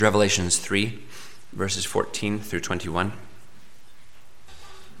Revelations 3, verses 14 through 21.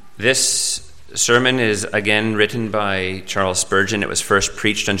 This sermon is again written by Charles Spurgeon. It was first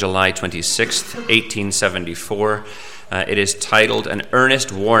preached on July 26th, 1874. It is titled An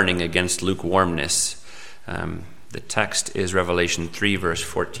Earnest Warning Against Lukewarmness. The text is Revelation 3, verse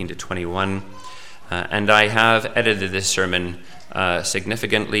 14 to 21. And I have edited this sermon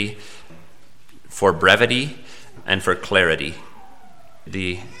significantly for brevity and for clarity.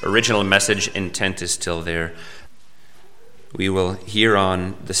 The original message intent is still there. We will hear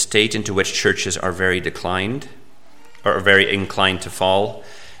on the state into which churches are very inclined to fall,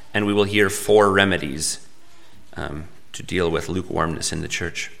 and we will hear 4 remedies to deal with lukewarmness in the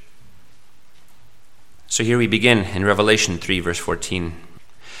church. So here we begin in Revelation 3, verse 14.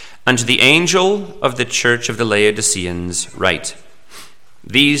 Unto the angel of the church of the Laodiceans write,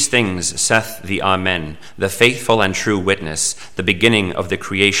 These things saith the Amen, the faithful and true witness, the beginning of the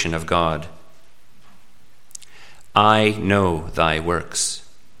creation of God. I know thy works,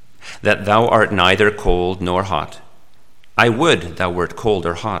 that thou art neither cold nor hot. I would thou wert cold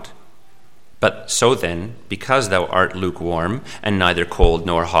or hot. But so then, because thou art lukewarm, and neither cold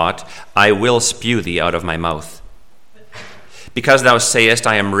nor hot, I will spew thee out of my mouth. Because thou sayest,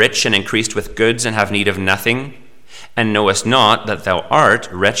 I am rich and increased with goods, and have need of nothing, and knowest not that thou art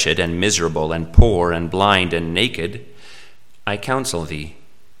wretched and miserable and poor and blind and naked, I counsel thee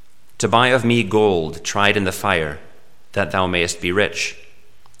to buy of me gold tried in the fire, that thou mayest be rich,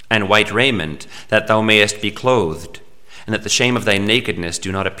 and white raiment, that thou mayest be clothed, and that the shame of thy nakedness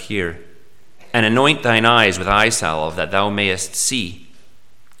do not appear, and anoint thine eyes with eye salve, that thou mayest see.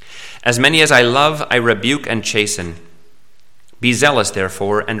 As many as I love, I rebuke and chasten. Be zealous,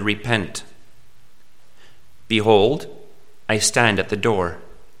 therefore, and repent. Behold, I stand at the door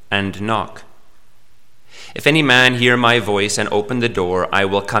and knock. If any man hear my voice and open the door, I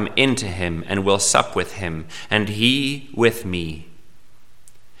will come into him and will sup with him, and he with me.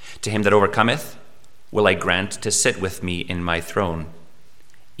 To him that overcometh will I grant to sit with me in my throne,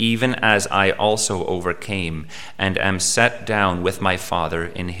 even as I also overcame and am set down with my Father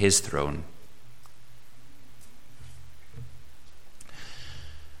in his throne.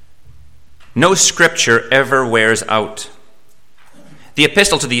 No scripture ever wears out. The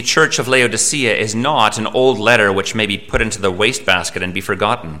epistle to the church of Laodicea is not an old letter which may be put into the wastebasket and be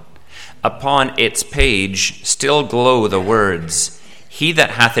forgotten. Upon its page still glow the words, He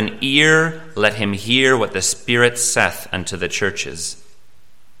that hath an ear, let him hear what the Spirit saith unto the churches.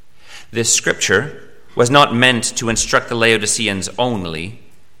 This scripture was not meant to instruct the Laodiceans only.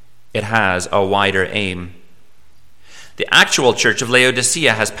 It has a wider aim. The actual church of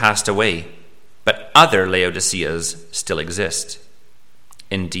Laodicea has passed away, but other Laodiceas still exist.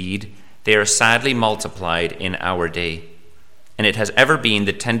 Indeed, they are sadly multiplied in our day, and it has ever been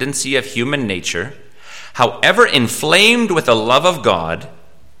the tendency of human nature, however inflamed with the love of God,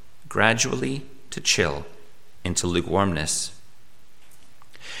 gradually to chill into lukewarmness.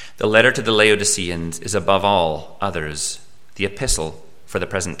 The letter to the Laodiceans is above all others the epistle for the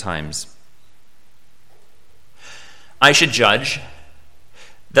present times. I should judge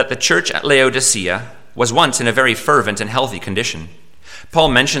that the church at Laodicea was once in a very fervent and healthy condition. Paul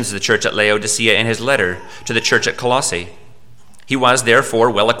mentions the church at Laodicea in his letter to the church at Colossae. He was therefore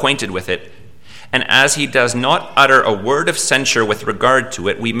well acquainted with it, and as he does not utter a word of censure with regard to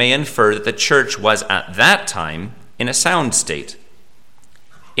it, we may infer that the church was at that time in a sound state.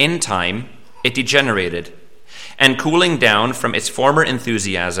 In time, it degenerated, and cooling down from its former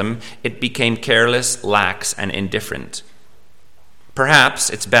enthusiasm, it became careless, lax, and indifferent. Perhaps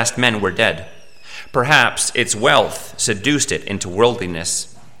its best men were dead. Perhaps its wealth seduced it into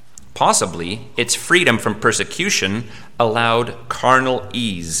worldliness. Possibly its freedom from persecution allowed carnal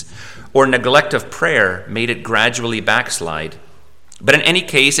ease, or neglect of prayer made it gradually backslide. But in any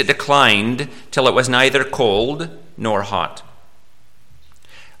case, it declined till it was neither cold nor hot.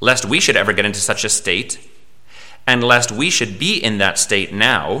 Lest we should ever get into such a state, and lest we should be in that state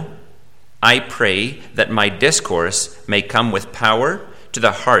now, I pray that my discourse may come with power to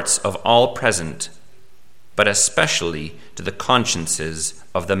the hearts of all present, but especially to the consciences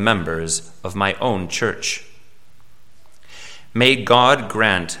of the members of my own church. May God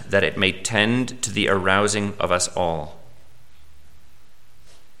grant that it may tend to the arousing of us all.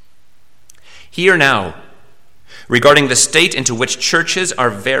 Hear now, regarding the state into which churches are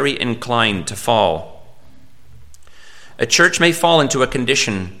very inclined to fall. A church may fall into a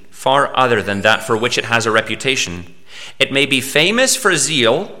condition far other than that for which it has a reputation. It may be famous for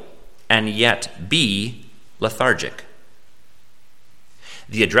zeal and yet be lethargic.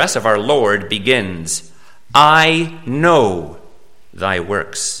 The address of our Lord begins, I know thy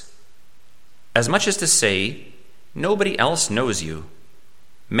works, as much as to say, nobody else knows you.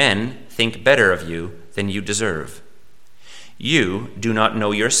 Men think better of you than you deserve. You do not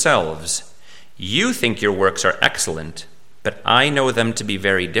know yourselves. You think your works are excellent, but I know them to be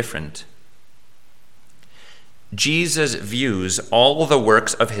very different. Jesus views all the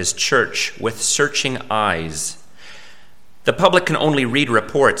works of his church with searching eyes. The public can only read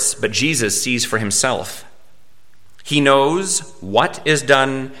reports, but Jesus sees for himself. He knows what is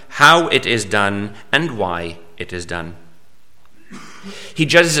done, how it is done, and why it is done. He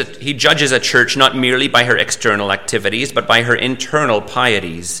judges a church not merely by her external activities, but by her internal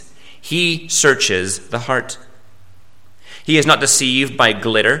pieties. He searches the heart. He is not deceived by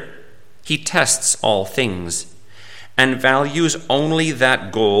glitter. He tests all things and values only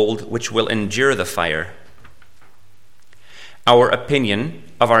that gold which will endure the fire. Our opinion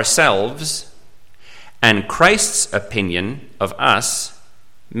of ourselves and Christ's opinion of us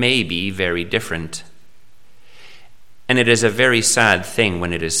may be very different. And it is a very sad thing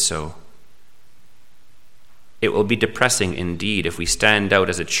when it is so. It will be depressing indeed if we stand out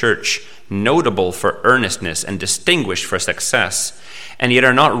as a church notable for earnestness and distinguished for success, and yet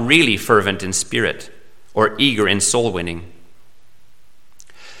are not really fervent in spirit or eager in soul winning.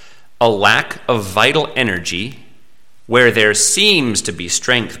 A lack of vital energy where there seems to be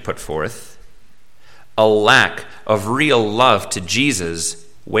strength put forth, a lack of real love to Jesus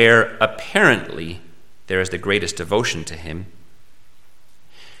where apparently there is the greatest devotion to him.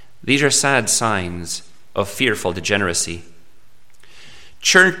 These are sad signs of fearful degeneracy.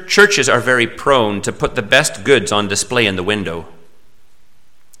 Churches are very prone to put the best goods on display in the window,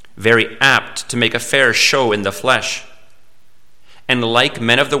 very apt to make a fair show in the flesh, and like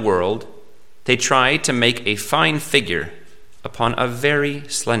men of the world, they try to make a fine figure upon a very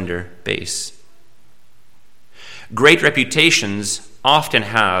slender base. Great reputations often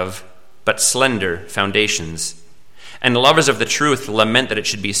have but slender foundations, and lovers of the truth lament that it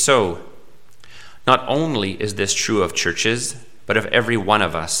should be so. Not only is this true of churches, but of every one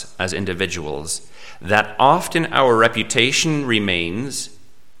of us as individuals, that often our reputation remains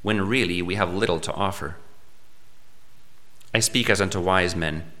when really we have little to offer. I speak as unto wise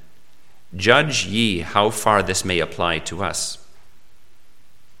men. Judge ye how far this may apply to us.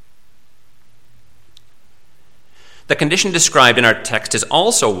 The condition described in our text is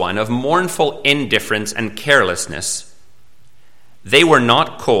also one of mournful indifference and carelessness. They were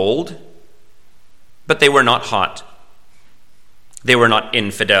not cold, but they were not hot. They were not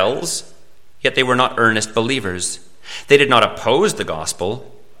infidels, yet they were not earnest believers. They did not oppose the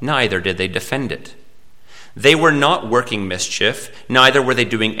gospel, neither did they defend it. They were not working mischief, neither were they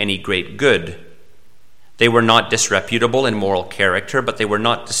doing any great good. They were not disreputable in moral character, but they were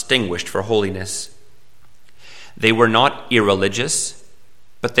not distinguished for holiness. They were not irreligious,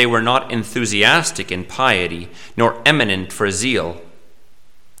 but they were not enthusiastic in piety, nor eminent for zeal.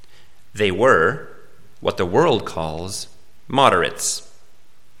 They were what the world calls moderates.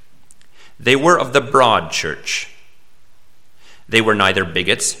 They were of the broad church. They were neither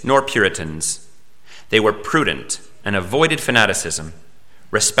bigots nor Puritans. They were prudent and avoided fanaticism,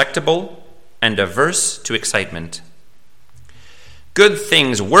 respectable and averse to excitement. Good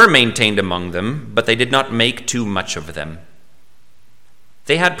things were maintained among them, but they did not make too much of them.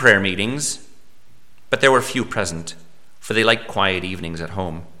 They had prayer meetings, but there were few present, for they liked quiet evenings at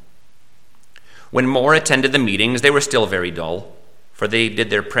home. When more attended the meetings, they were still very dull, for they did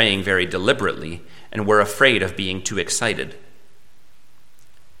their praying very deliberately and were afraid of being too excited.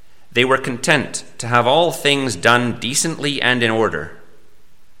 They were content to have all things done decently and in order,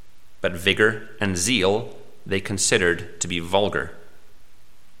 but vigor and zeal they considered to be vulgar.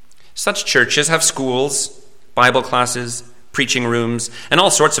 Such churches have schools, Bible classes, preaching rooms, and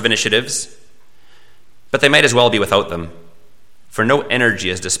all sorts of initiatives, but they might as well be without them, for no energy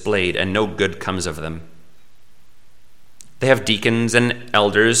is displayed and no good comes of them. They have deacons and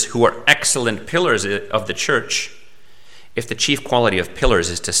elders who are excellent pillars of the church, if the chief quality of pillars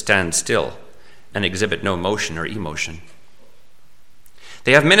is to stand still and exhibit no motion or emotion.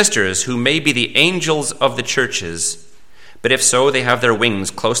 They have ministers who may be the angels of the churches, but if so, they have their wings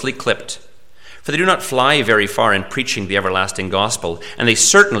closely clipped, for they do not fly very far in preaching the everlasting gospel, and they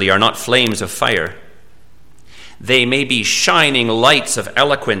certainly are not flames of fire. They may be shining lights of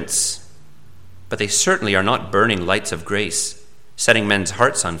eloquence, but they certainly are not burning lights of grace, setting men's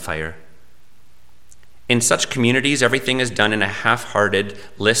hearts on fire. In such communities, everything is done in a half-hearted,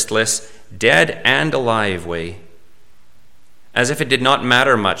 listless, dead and alive way, as if it did not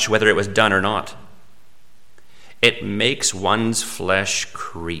matter much whether it was done or not. It makes one's flesh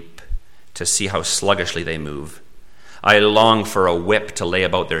creep to see how sluggishly they move, I long for a whip to lay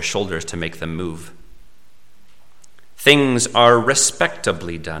about their shoulders to make them move. Things are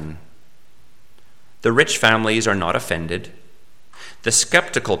respectably done. The rich families are not offended. The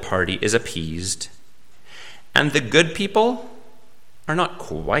skeptical party is appeased. And the good people are not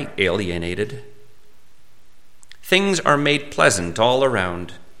quite alienated. Things are made pleasant all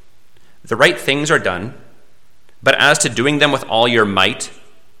around. The right things are done, but as to doing them with all your might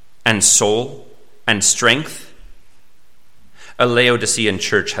and soul and strength, a Laodicean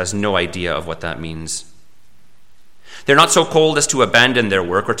church has no idea of what that means. They're not so cold as to abandon their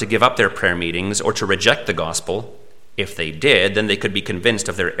work or to give up their prayer meetings or to reject the gospel. If they did, then they could be convinced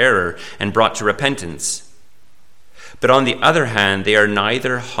of their error and brought to repentance. But on the other hand, they are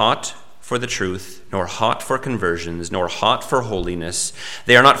neither hot for the truth, nor hot for conversions, nor hot for holiness.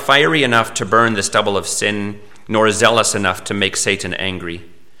 They are not fiery enough to burn the stubble of sin, nor zealous enough to make Satan angry,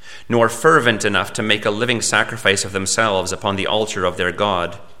 nor fervent enough to make a living sacrifice of themselves upon the altar of their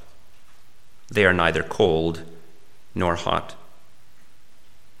God. They are neither cold nor hot.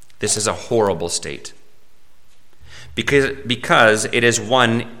 This is a horrible state, because it is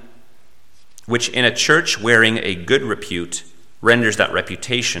one which in a church wearing a good repute renders that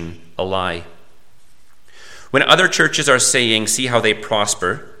reputation a lie. When other churches are saying, see how they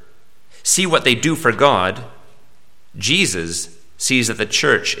prosper, see what they do for God, Jesus sees that the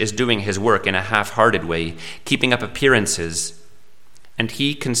church is doing his work in a half-hearted way, keeping up appearances, and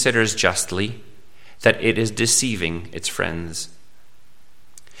he considers justly that it is deceiving its friends.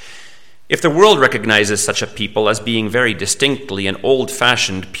 If the world recognizes such a people as being very distinctly an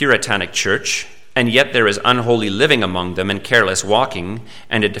old-fashioned Puritanic church, and yet there is unholy living among them and careless walking,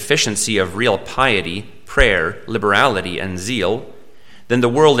 and a deficiency of real piety, prayer, liberality, and zeal, then the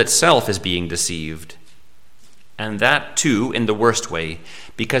world itself is being deceived. And that too in the worst way,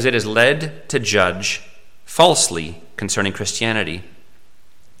 because it is led to judge falsely concerning Christianity.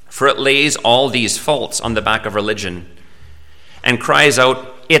 For it lays all these faults on the back of religion and cries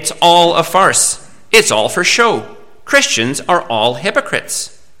out, it's all a farce. It's all for show. Christians are all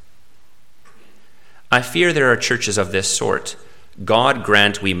hypocrites. I fear there are churches of this sort. God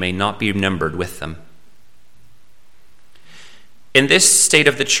grant we may not be numbered with them. In this state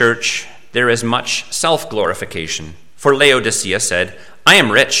of the church, there is much self-glorification. For Laodicea said, I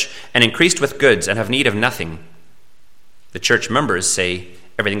am rich and increased with goods and have need of nothing. The church members say,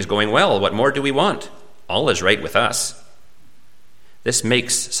 everything's going well. What more do we want? All is right with us. This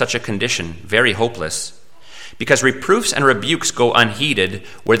makes such a condition very hopeless, because reproofs and rebukes go unheeded,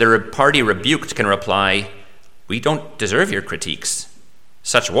 where the party rebuked can reply, we don't deserve your critiques.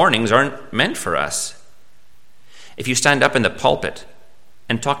 Such warnings aren't meant for us. If you stand up in the pulpit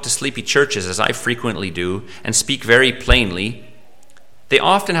and talk to sleepy churches, as I frequently do, and speak very plainly, they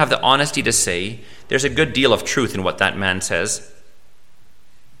often have the honesty to say, there's a good deal of truth in what that man says.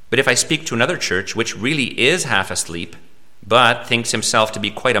 But if I speak to another church, which really is half asleep, but thinks himself to be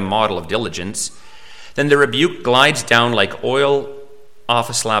quite a model of diligence, then the rebuke glides down like oil off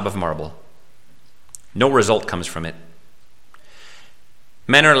a slab of marble. No result comes from it.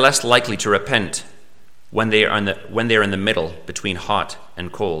 Men are less likely to repent when they are in the middle between hot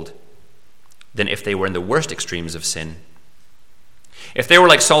and cold than if they were in the worst extremes of sin. If they were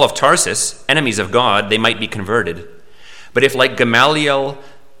like Saul of Tarsus, enemies of God, they might be converted. But if, like Gamaliel,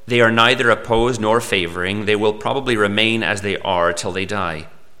 they are neither opposed nor favoring, they will probably remain as they are till they die.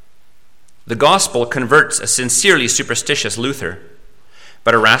 The gospel converts a sincerely superstitious Luther,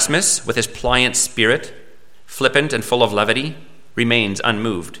 but Erasmus, with his pliant spirit, flippant and full of levity, remains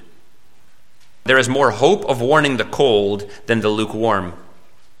unmoved. There is more hope of warning the cold than the lukewarm.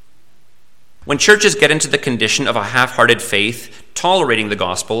 When churches get into the condition of a half-hearted faith, tolerating the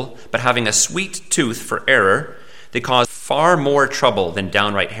gospel, but having a sweet tooth for error, they cause far more trouble than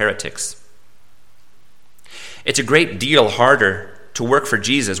downright heretics. It's a great deal harder to work for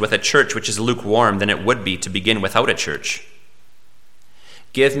Jesus with a church which is lukewarm than it would be to begin without a church.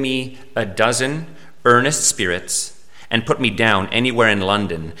 Give me a dozen earnest spirits and put me down anywhere in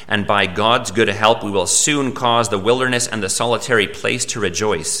London, and by God's good help we will soon cause the wilderness and the solitary place to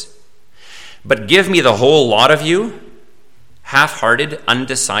rejoice. But give me the whole lot of you, half-hearted,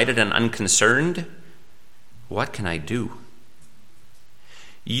 undecided, and unconcerned, what can I do?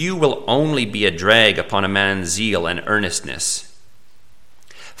 You will only be a drag upon a man's zeal and earnestness.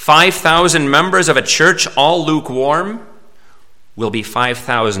 5,000 members of a church, all lukewarm, will be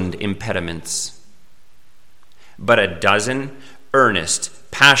 5,000 impediments. But a dozen earnest,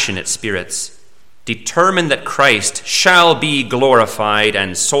 passionate spirits, determined that Christ shall be glorified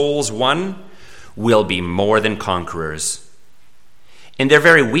and souls won, will be more than conquerors. In their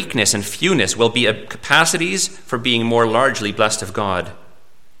very weakness and fewness will be capacities for being more largely blessed of God.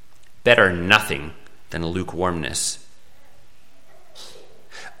 Better nothing than lukewarmness.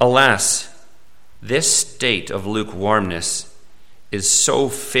 Alas, this state of lukewarmness is so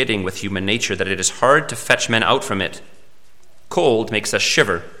fitting with human nature that it is hard to fetch men out from it. Cold makes us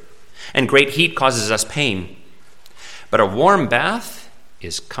shiver, and great heat causes us pain. But a warm bath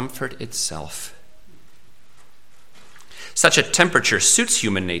is comfort itself. Such a temperature suits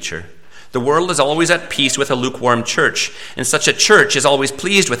human nature. The world is always at peace with a lukewarm church, and such a church is always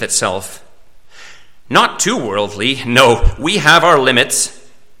pleased with itself. Not too worldly, no, we have our limits.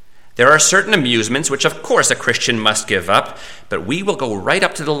 There are certain amusements which of course a Christian must give up, but we will go right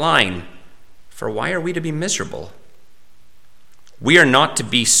up to the line, for why are we to be miserable? We are not to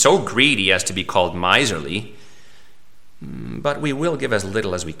be so greedy as to be called miserly, but we will give as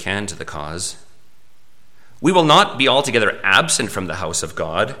little as we can to the cause. We will not be altogether absent from the house of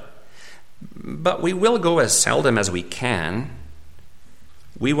God, but we will go as seldom as we can.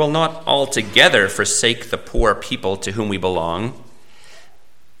 We will not altogether forsake the poor people to whom we belong,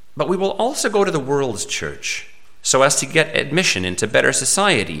 but we will also go to the world's church so as to get admission into better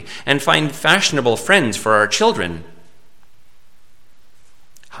society and find fashionable friends for our children.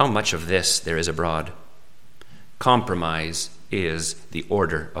 How much of this there is abroad? Compromise is the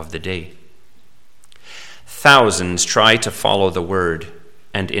order of the day. Thousands try to follow the word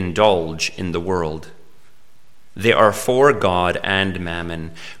and indulge in the world. They are for God and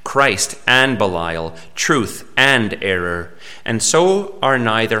mammon, Christ and Belial, truth and error, and so are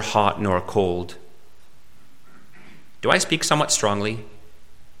neither hot nor cold. Do I speak somewhat strongly?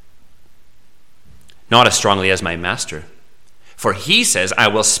 Not as strongly as my master, for he says, I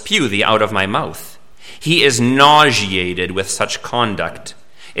will spew thee out of my mouth. He is nauseated with such conduct.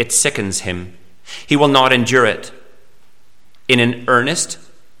 It sickens him. He will not endure it. In an earnest,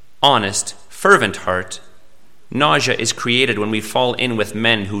 honest, fervent heart, nausea is created when we fall in with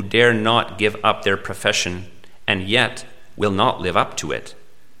men who dare not give up their profession and yet will not live up to it,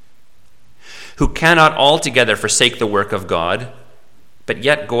 who cannot altogether forsake the work of God, but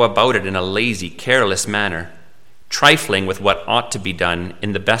yet go about it in a lazy, careless manner, trifling with what ought to be done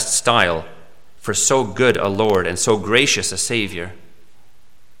in the best style for so good a Lord and so gracious a Savior.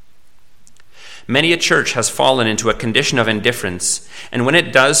 Many a church has fallen into a condition of indifference, and when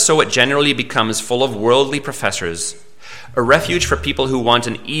it does so, it generally becomes full of worldly professors, a refuge for people who want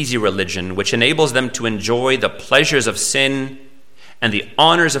an easy religion which enables them to enjoy the pleasures of sin and the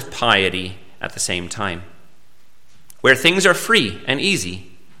honors of piety at the same time, where things are free and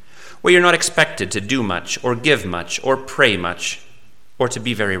easy, where you're not expected to do much or give much or pray much or to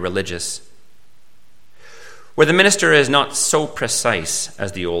be very religious, where the minister is not so precise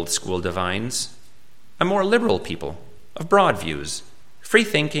as the old school divines, a more liberal people of broad views, free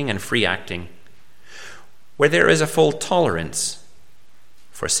thinking and free acting, where there is a full tolerance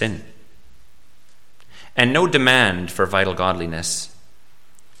for sin and no demand for vital godliness.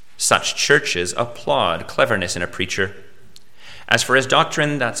 Such churches applaud cleverness in a preacher. As for his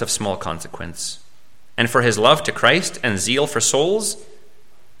doctrine, that's of small consequence, and for his love to Christ and zeal for souls,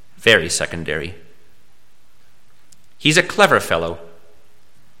 very secondary. He's a clever fellow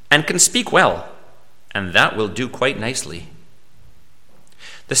and can speak well, and that will do quite nicely.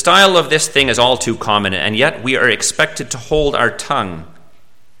 The style of this thing is all too common, and yet we are expected to hold our tongue,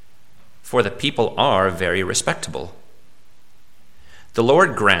 for the people are very respectable. The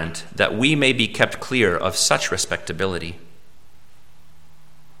Lord grant that we may be kept clear of such respectability.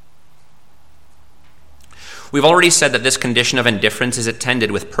 We've already said that this condition of indifference is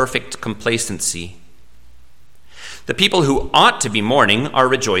attended with perfect complacency. The people who ought to be mourning are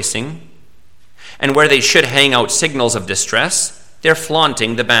rejoicing, and where they should hang out signals of distress, they're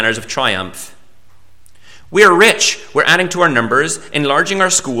flaunting the banners of triumph. We are rich, we're adding to our numbers, enlarging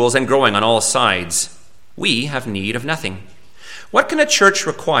our schools, and growing on all sides. We have need of nothing. What can a church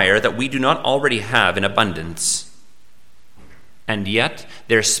require that we do not already have in abundance? And yet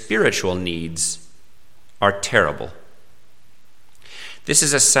their spiritual needs are terrible. This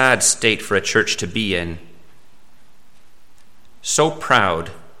is a sad state for a church to be in. So proud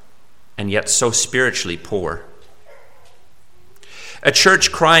and yet so spiritually poor. A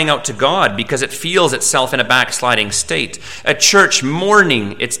church crying out to God because it feels itself in a backsliding state. A church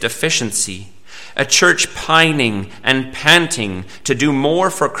mourning its deficiency. A church pining and panting to do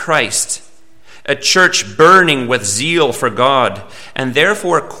more for Christ. A church burning with zeal for God and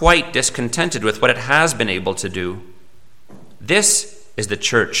therefore quite discontented with what it has been able to do. This is the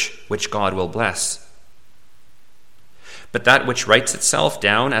church which God will bless. But that which writes itself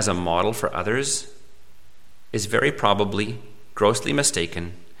down as a model for others is very probably grossly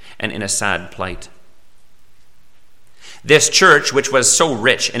mistaken, and in a sad plight. This church, which was so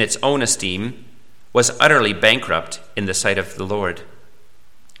rich in its own esteem, was utterly bankrupt in the sight of the Lord.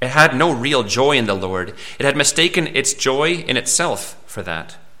 It had no real joy in the Lord. It had mistaken its joy in itself for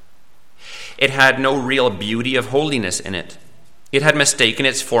that. It had no real beauty of holiness in it. It had mistaken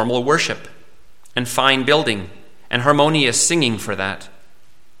its formal worship and fine building and harmonious singing for that.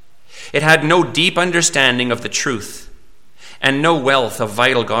 It had no deep understanding of the truth and no wealth of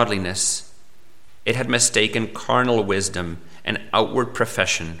vital godliness. It had mistaken carnal wisdom and outward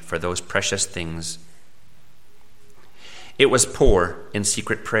profession for those precious things. It was poor in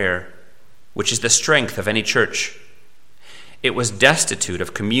secret prayer, which is the strength of any church. It was destitute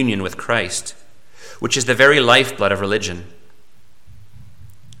of communion with Christ, which is the very lifeblood of religion.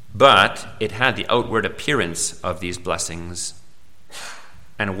 But it had the outward appearance of these blessings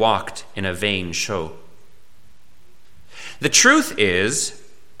and walked in a vain show. The truth is,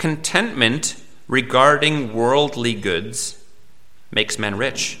 contentment regarding worldly goods makes men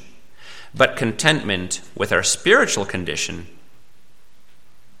rich, but contentment with our spiritual condition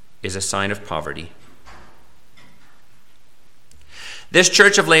is a sign of poverty. This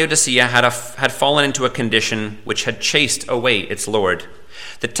church of Laodicea had fallen into a condition which had chased away its Lord.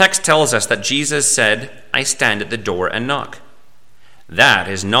 The text tells us that Jesus said, "I stand at the door and knock." That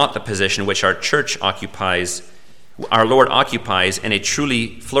is not the position which our Lord occupies in a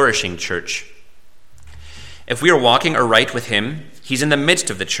truly flourishing church. If we are walking aright with him, he's in the midst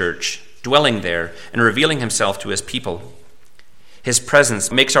of the church, dwelling there and revealing himself to his people. His presence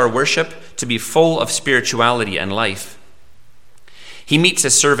makes our worship to be full of spirituality and life. He meets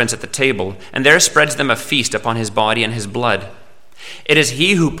his servants at the table, and there spreads them a feast upon his body and his blood. It is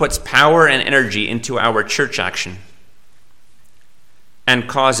he who puts power and energy into our church action and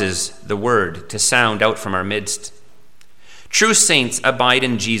causes the word to sound out from our midst. True saints abide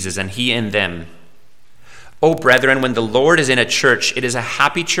in Jesus, and he in them. O brethren, when the Lord is in a church, it is a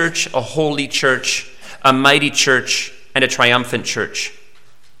happy church, a holy church, a mighty church, and a triumphant church.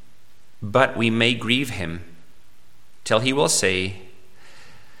 But we may grieve him till he will say,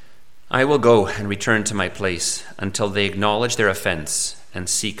 "I will go and return to my place," until they acknowledge their offense and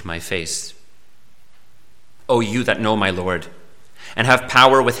seek my face. O you that know my Lord, and have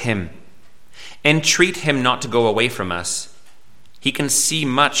power with him, entreat him not to go away from us. He can see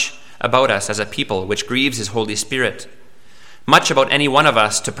much about us as a people which grieves his Holy Spirit, much about any one of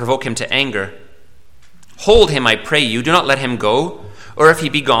us to provoke him to anger. Hold him, I pray you, do not let him go, or if he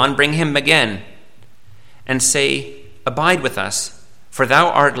be gone, bring him again, and say, "Abide with us, for thou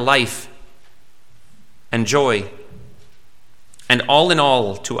art life and joy, and all in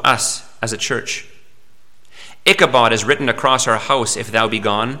all to us as a church. Ichabod is written across our house if thou be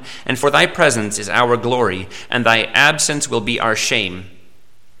gone, and for thy presence is our glory, and thy absence will be our shame."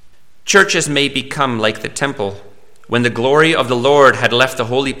 Churches may become like the temple, when the glory of the Lord had left the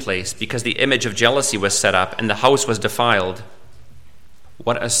holy place because the image of jealousy was set up and the house was defiled.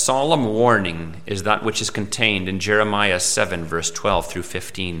 What a solemn warning is that which is contained in Jeremiah 7, verse 12 through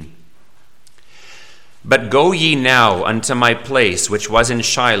 15. "But go ye now unto my place which was in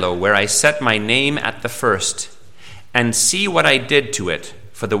Shiloh, where I set my name at the first, and see what I did to it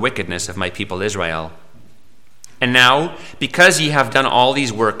for the wickedness of my people Israel. And now, because ye have done all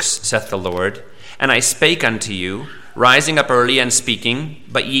these works, saith the Lord, and I spake unto you, rising up early and speaking,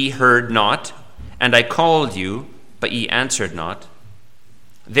 but ye heard not, and I called you, but ye answered not.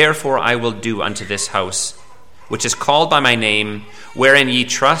 Therefore I will do unto this house, which is called by my name, wherein ye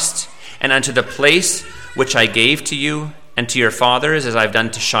trust, and unto the place which I gave to you and to your fathers, as I have done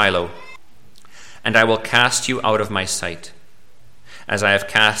to Shiloh. And I will cast you out of my sight, as I have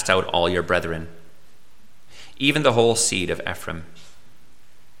cast out all your brethren, even the whole seed of Ephraim."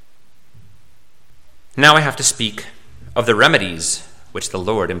 Now I have to speak of the remedies which the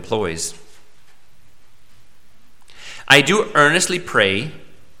Lord employs. I do earnestly pray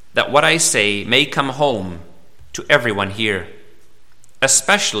that what I say may come home to everyone here,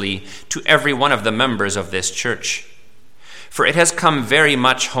 especially to every one of the members of this church, for it has come very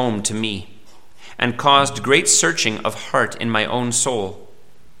much home to me and caused great searching of heart in my own soul.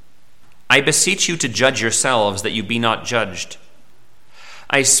 I beseech you to judge yourselves that you be not judged.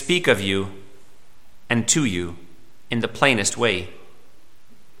 I speak of you and to you in the plainest way.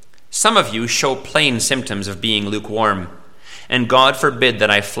 Some of you show plain symptoms of being lukewarm, and God forbid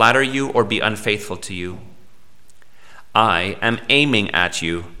that I flatter you or be unfaithful to you. I am aiming at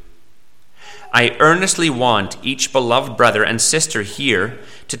you. I earnestly want each beloved brother and sister here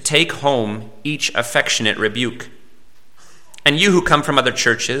to take home each affectionate rebuke. And you who come from other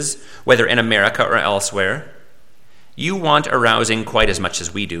churches, whether in America or elsewhere, You want arousing quite as much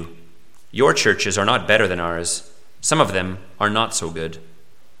as we do. Your churches are not better than ours. Some of them are not so good.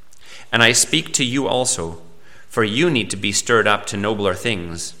 And I speak to you also, for you need to be stirred up to nobler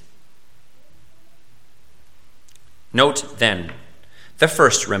things. Note, then, the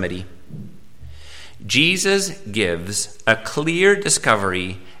first remedy. Jesus gives a clear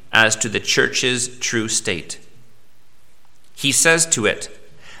discovery as to the church's true state. He says to it,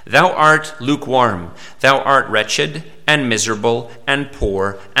 "Thou art lukewarm, thou art wretched and miserable and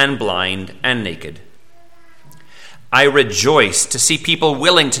poor and blind and naked." I rejoice to see people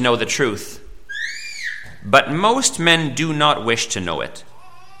willing to know the truth, but most men do not wish to know it,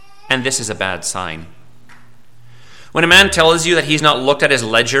 and this is a bad sign. When a man tells you that he's not looked at his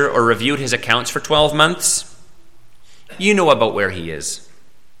ledger or reviewed his accounts for 12 months, you know about where he is.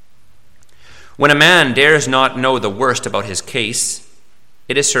 When a man dares not know the worst about his case,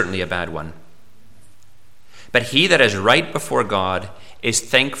 it is certainly a bad one. But he that is right before God is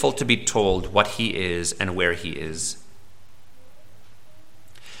thankful to be told what he is and where he is.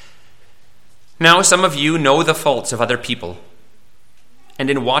 Now, some of you know the faults of other people. And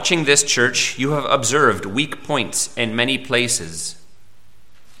in watching this church, you have observed weak points in many places.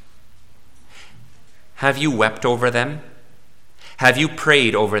 Have you wept over them? Have you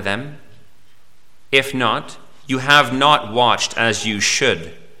prayed over them? If not, you have not watched as you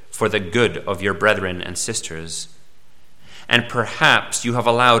should for the good of your brethren and sisters. And perhaps you have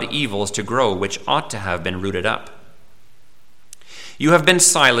allowed evils to grow which ought to have been rooted up. You have been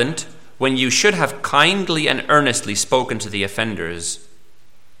silent when you should have kindly and earnestly spoken to the offenders,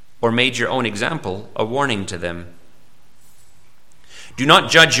 or made your own example a warning to them. Do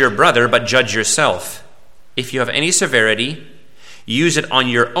not judge your brother, but judge yourself. If you have any severity, use it on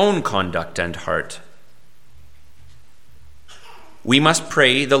your own conduct and heart. We must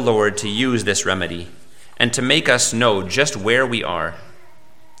pray the Lord to use this remedy and to make us know just where we are.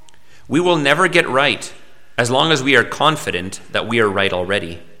 We will never get right as long as we are confident that we are right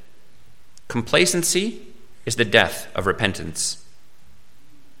already. Complacency is the death of repentance.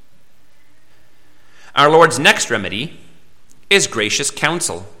 Our Lord's next remedy is gracious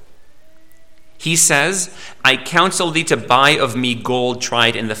counsel. He says, "I counsel thee to buy of me gold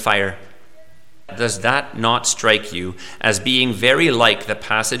tried in the fire." Does that not strike you as being very like the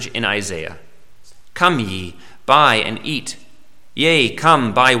passage in Isaiah? "Come ye, buy and eat. Yea,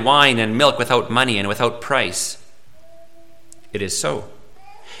 come, buy wine and milk without money and without price." It is so.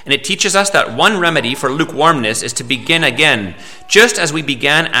 And it teaches us that one remedy for lukewarmness is to begin again, just as we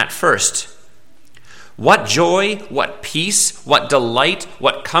began at first. What joy, what peace, what delight,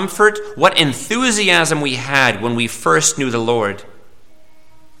 what comfort, what enthusiasm we had when we first knew the Lord.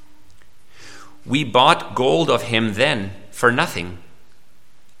 We bought gold of him then for nothing.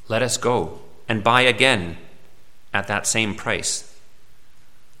 Let us go and buy again at that same price.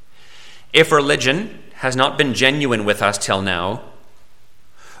 If religion has not been genuine with us till now,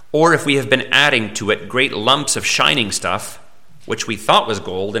 or if we have been adding to it great lumps of shining stuff, which we thought was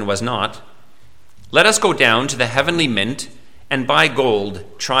gold and was not, let us go down to the heavenly mint and buy gold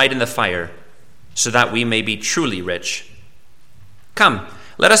tried in the fire, so that we may be truly rich. Come,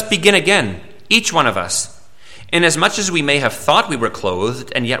 let us begin again, each one of us. Inasmuch as we may have thought we were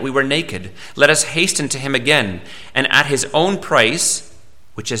clothed, and yet we were naked, let us hasten to him again, and at his own price,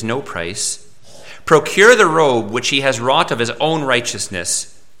 which is no price, procure the robe which he has wrought of his own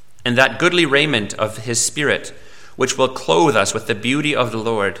righteousness, and that goodly raiment of his Spirit, which will clothe us with the beauty of the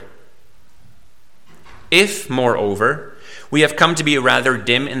Lord. If, moreover, we have come to be rather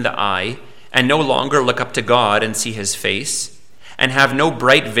dim in the eye, and no longer look up to God and see his face, and have no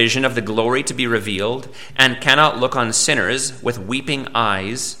bright vision of the glory to be revealed, and cannot look on sinners with weeping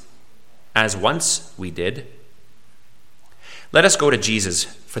eyes, as once we did, let us go to Jesus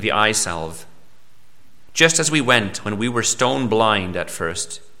for the eye salve, just as we went when we were stone blind at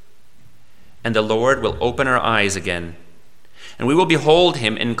first. And the Lord will open our eyes again, and we will behold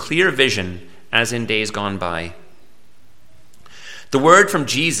him in clear vision as in days gone by. The word from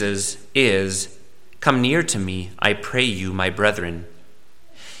Jesus is, "Come near to me, I pray you, my brethren.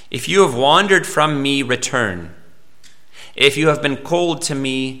 If you have wandered from me, return. If you have been cold to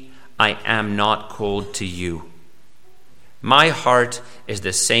me, I am not cold to you. My heart is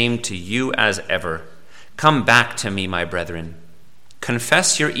the same to you as ever. Come back to me, my brethren.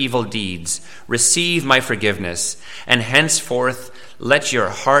 Confess your evil deeds, receive my forgiveness, and henceforth let your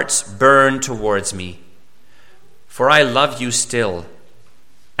hearts burn towards me. For I love you still,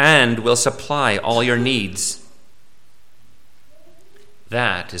 and will supply all your needs."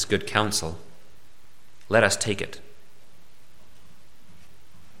 That is good counsel. Let us take it.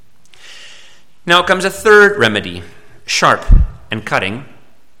 Now comes a third remedy, sharp and cutting,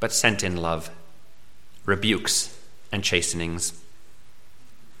 but sent in love, rebukes and chastenings.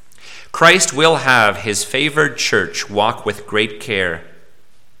 Christ will have his favored church walk with great care,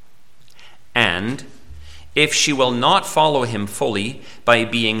 and if she will not follow him fully by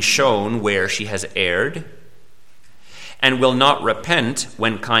being shown where she has erred, and will not repent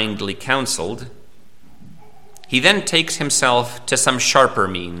when kindly counseled, he then takes himself to some sharper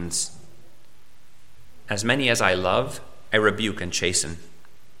means. As many as I love, I rebuke and chasten.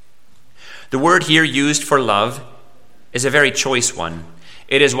 The word here used for love is a very choice one.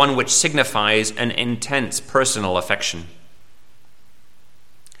 It is one which signifies an intense personal affection.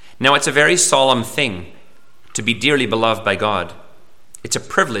 Now, it's a very solemn thing to be dearly beloved by God. It's a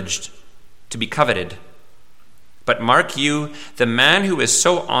privilege to be coveted. But mark you, the man who is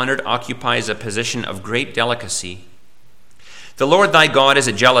so honored occupies a position of great delicacy. The Lord thy God is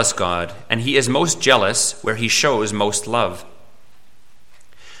a jealous God, and he is most jealous where he shows most love.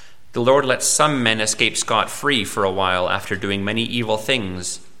 The Lord lets some men escape scot-free for a while after doing many evil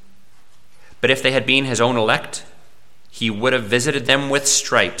things. But if they had been his own elect, he would have visited them with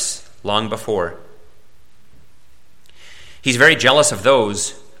stripes long before. He's very jealous of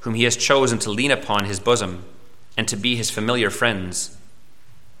those whom he has chosen to lean upon his bosom and to be his familiar friends.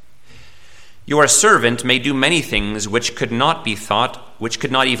 Your servant may do many things which could not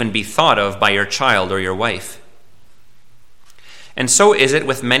even be thought of by your child or your wife. And so is it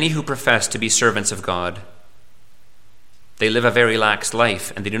with many who profess to be servants of God. They live a very lax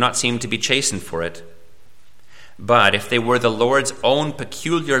life, and they do not seem to be chastened for it. But if they were the Lord's own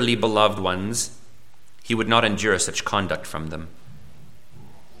peculiarly beloved ones, he would not endure such conduct from them.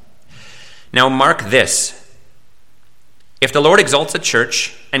 Now mark this. If the Lord exalts a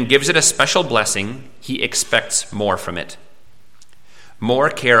church and gives it a special blessing, he expects more from it. More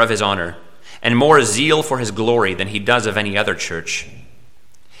care of his honor, and more zeal for his glory than he does of any other church.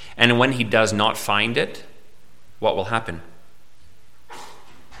 And when he does not find it, what will happen?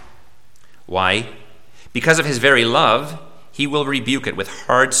 Why? Because of his very love, he will rebuke it with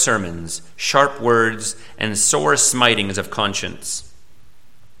hard sermons, sharp words, and sore smitings of conscience.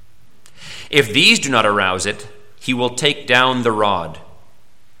 If these do not arouse it, he will take down the rod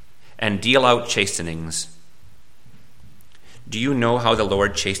and deal out chastenings. Do you know how the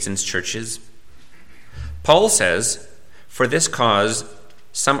Lord chastens churches? Paul says, "For this cause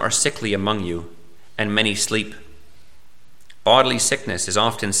some are sickly among you, and many sleep." Bodily sickness is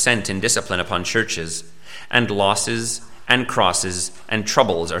often sent in discipline upon churches, and losses and crosses and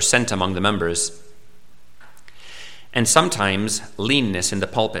troubles are sent among the members. And sometimes leanness in the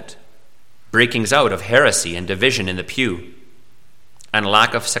pulpit, breakings out of heresy and division in the pew, and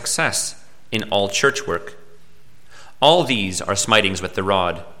lack of success in all church work. All these are smitings with the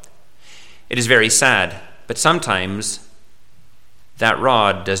rod. It is very sad, but sometimes that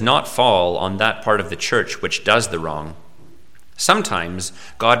rod does not fall on that part of the church which does the wrong. Sometimes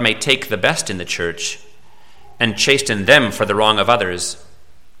God may take the best in the church and chasten them for the wrong of others.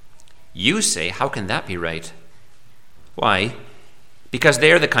 You say, how can that be right? Why? Because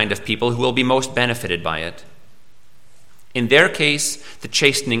they are the kind of people who will be most benefited by it. In their case, the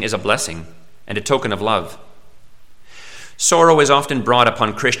chastening is a blessing and a token of love. Sorrow is often brought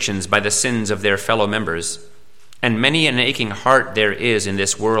upon Christians by the sins of their fellow members, and many an aching heart there is in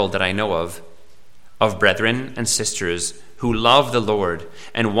this world that I know of brethren and sisters who love the Lord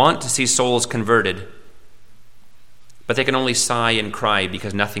and want to see souls converted, but they can only sigh and cry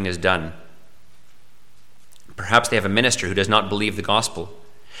because nothing is done. Perhaps they have a minister who does not believe the gospel,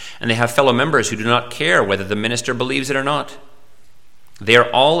 and they have fellow members who do not care whether the minister believes it or not. They are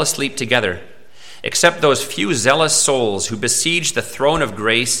all asleep together, except those few zealous souls who besiege the throne of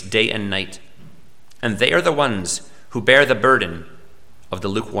grace day and night, and they are the ones who bear the burden of the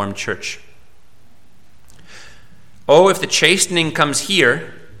lukewarm church. Oh, if the chastening comes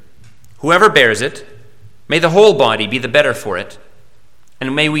here, whoever bears it, may the whole body be the better for it.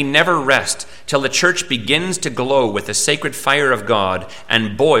 And may we never rest till the church begins to glow with the sacred fire of God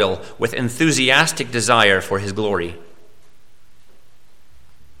and boil with enthusiastic desire for his glory.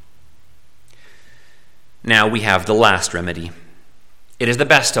 Now we have the last remedy. It is the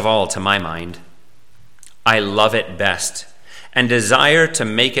best of all to my mind. I love it best and desire to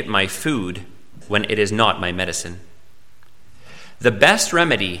make it my food when it is not my medicine. The best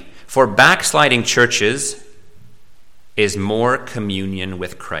remedy for backsliding churches is more communion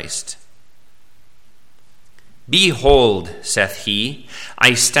with Christ. Behold, saith he,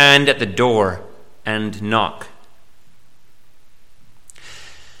 I stand at the door and knock.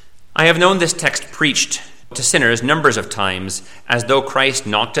 I have known this text preached to sinners numbers of times, as though Christ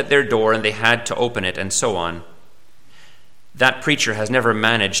knocked at their door and they had to open it, and so on. That preacher has never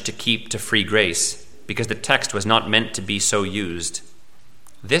managed to keep to free grace because the text was not meant to be so used.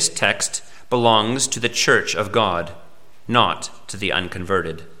 This text belongs to the church of God, not to the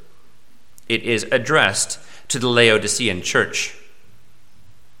unconverted. It is addressed to the Laodicean church.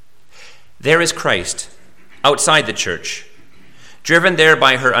 There is Christ, outside the church, driven there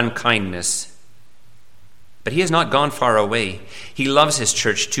by her unkindness. But he has not gone far away. He loves his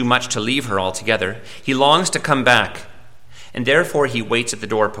church too much to leave her altogether. He longs to come back, and therefore he waits at the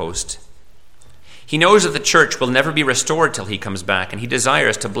doorpost. He knows that the church will never be restored till he comes back, and he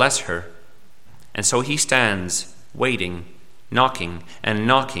desires to bless her. And so he stands, waiting, knocking and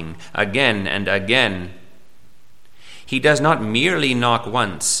knocking again and again. He does not merely knock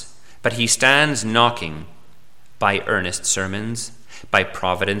once, but he stands knocking by earnest sermons, by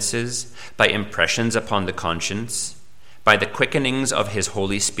providences, by impressions upon the conscience, by the quickenings of his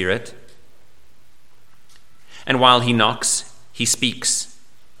Holy Spirit. And while he knocks, he speaks.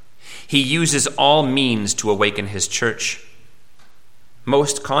 He uses all means to awaken his church.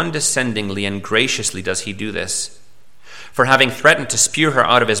 Most condescendingly and graciously does he do this. For having threatened to spew her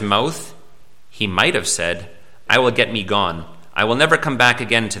out of his mouth, he might have said, "I will get me gone. I will never come back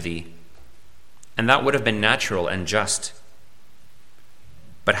again to thee." And that would have been natural and just.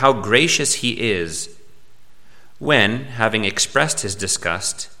 But how gracious he is when, having expressed his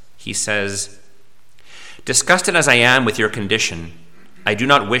disgust, he says, "Disgusted as I am with your condition, I do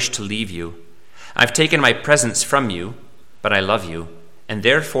not wish to leave you. I've taken my presence from you, but I love you, and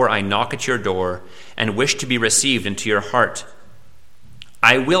therefore I knock at your door and wish to be received into your heart.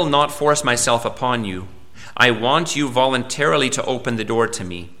 I will not force myself upon you. I want you voluntarily to open the door to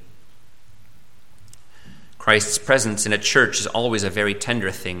me." Christ's presence in a church is always a very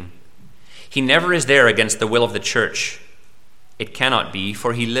tender thing. He never is there against the will of the church. It cannot be,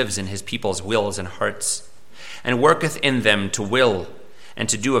 for he lives in his people's wills and hearts, and worketh in them to will and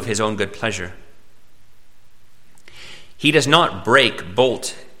to do of his own good pleasure. He does not break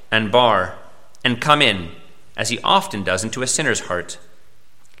bolt and bar and come in, as he often does, into a sinner's heart,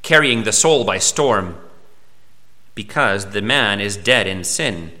 carrying the soul by storm, because the man is dead in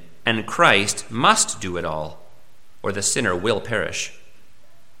sin, and Christ must do it all, or the sinner will perish.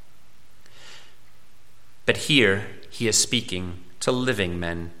 But here he is speaking to living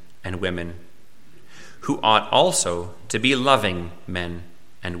men and women, who ought also to be loving men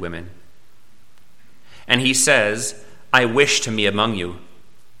and women. And he says, "I wish to be among you.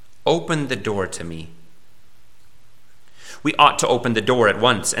 Open the door to me." We ought to open the door at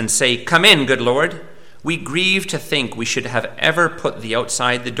once and say, "Come in, good Lord." We grieve to think we should have ever put thee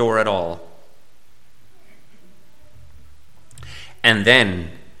outside the door at all. And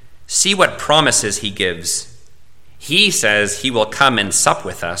then, see what promises he gives. He says he will come and sup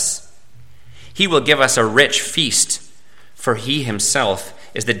with us. He will give us a rich feast, for he himself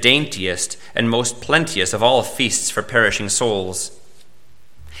is the daintiest and most plenteous of all feasts for perishing souls.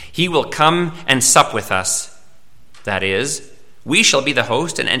 He will come and sup with us. That is, we shall be the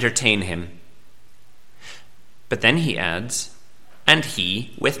host and entertain him. But then he adds, "and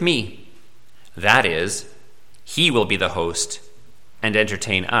he with me." That is, he will be the host and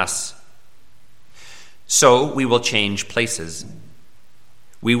entertain us. So we will change places.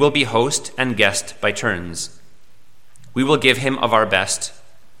 We will be host and guest by turns. We will give him of our best,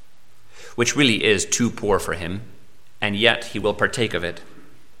 which really is too poor for him, and yet he will partake of it.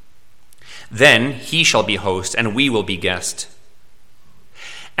 Then he shall be host, and we will be guest.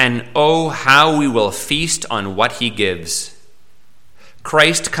 And oh, how we will feast on what he gives.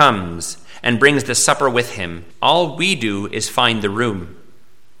 Christ comes and brings the supper with him. All we do is find the room.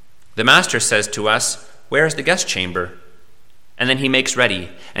 The master says to us, "Where is the guest chamber?" And then he makes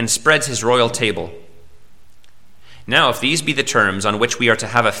ready and spreads his royal table. Now, if these be the terms on which we are to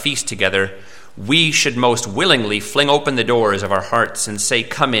have a feast together, we should most willingly fling open the doors of our hearts and say,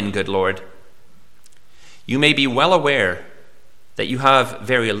 "Come in, good Lord." You may be well aware that you have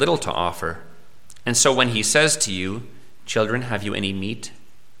very little to offer, and so when he says to you, "Children, have you any meat?"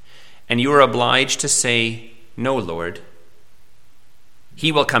 and you are obliged to say, "No, Lord,"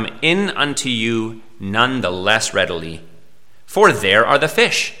 he will come in unto you none the less readily. For there are the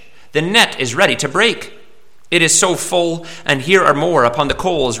fish. The net is ready to break. It is so full, and here are more upon the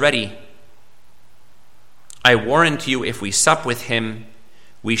coals ready. I warrant you, if we sup with him,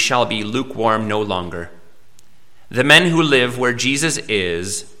 we shall be lukewarm no longer. The men who live where Jesus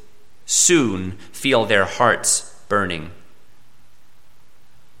is soon feel their hearts burning.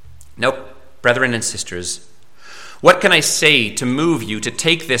 Now, brethren and sisters, what can I say to move you to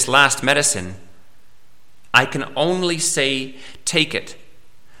take this last medicine? I can only say, take it,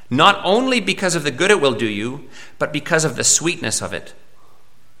 not only because of the good it will do you, but because of the sweetness of it.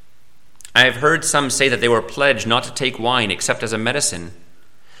 I have heard some say that they were pledged not to take wine except as a medicine,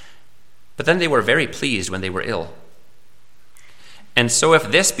 but then they were very pleased when they were ill. And so if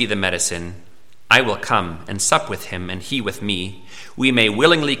this be the medicine, I will come and sup with him, and he with me. We may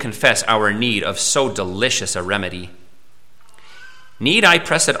willingly confess our need of so delicious a remedy. Need I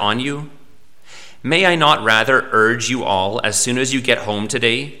press it on you? May I not rather urge you all, as soon as you get home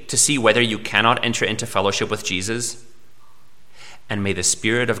today, to see whether you cannot enter into fellowship with Jesus? And may the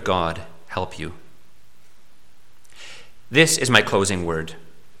Spirit of God help you. This is my closing word.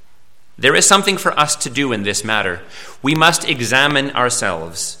 There is something for us to do in this matter. We must examine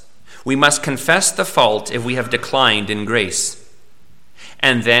ourselves. We must confess the fault if we have declined in grace.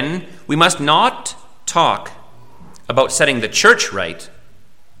 And then we must not talk about setting the church right.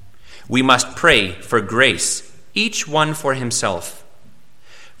 We must pray for grace, each one for himself.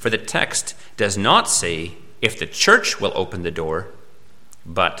 For the text does not say, if the church will open the door,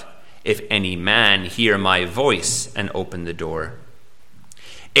 but if any man hear my voice and open the door.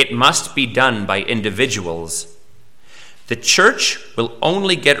 It must be done by individuals. The church will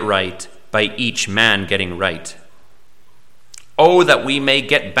only get right by each man getting right. Oh, that we may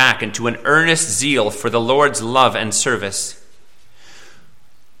get back into an earnest zeal for the Lord's love and service.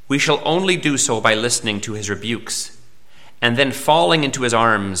 We shall only do so by listening to his rebukes, and then falling into his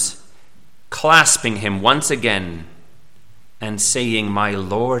arms, clasping him once again, and saying, my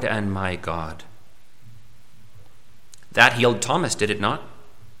Lord and my God. That healed Thomas, did it not?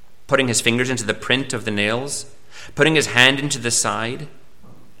 Putting his fingers into the print of the nails, putting his hand into the side,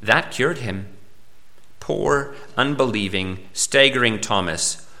 that cured him. Poor, unbelieving, staggering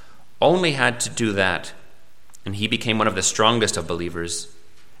Thomas only had to do that, and he became one of the strongest of believers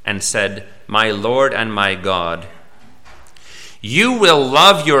and said, my Lord and my God. You will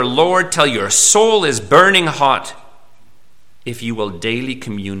love your Lord till your soul is burning hot, if you will daily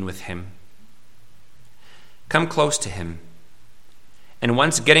commune with him. Come close to him, and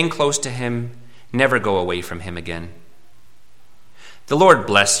once getting close to him, never go away from him again. The Lord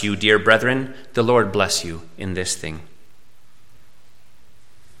bless you, dear brethren. The Lord bless you in this thing.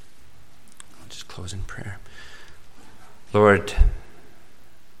 I'll just close in prayer. Lord,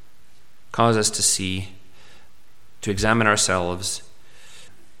 cause us to see, to examine ourselves,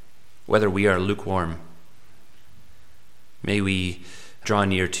 whether we are lukewarm. May we draw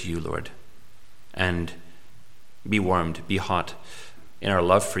near to you, Lord, and be warmed, be hot in our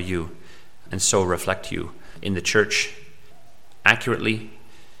love for you, and so reflect you in the church accurately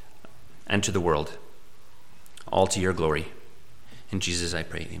and to the world, all to your glory. In Jesus I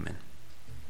pray, amen.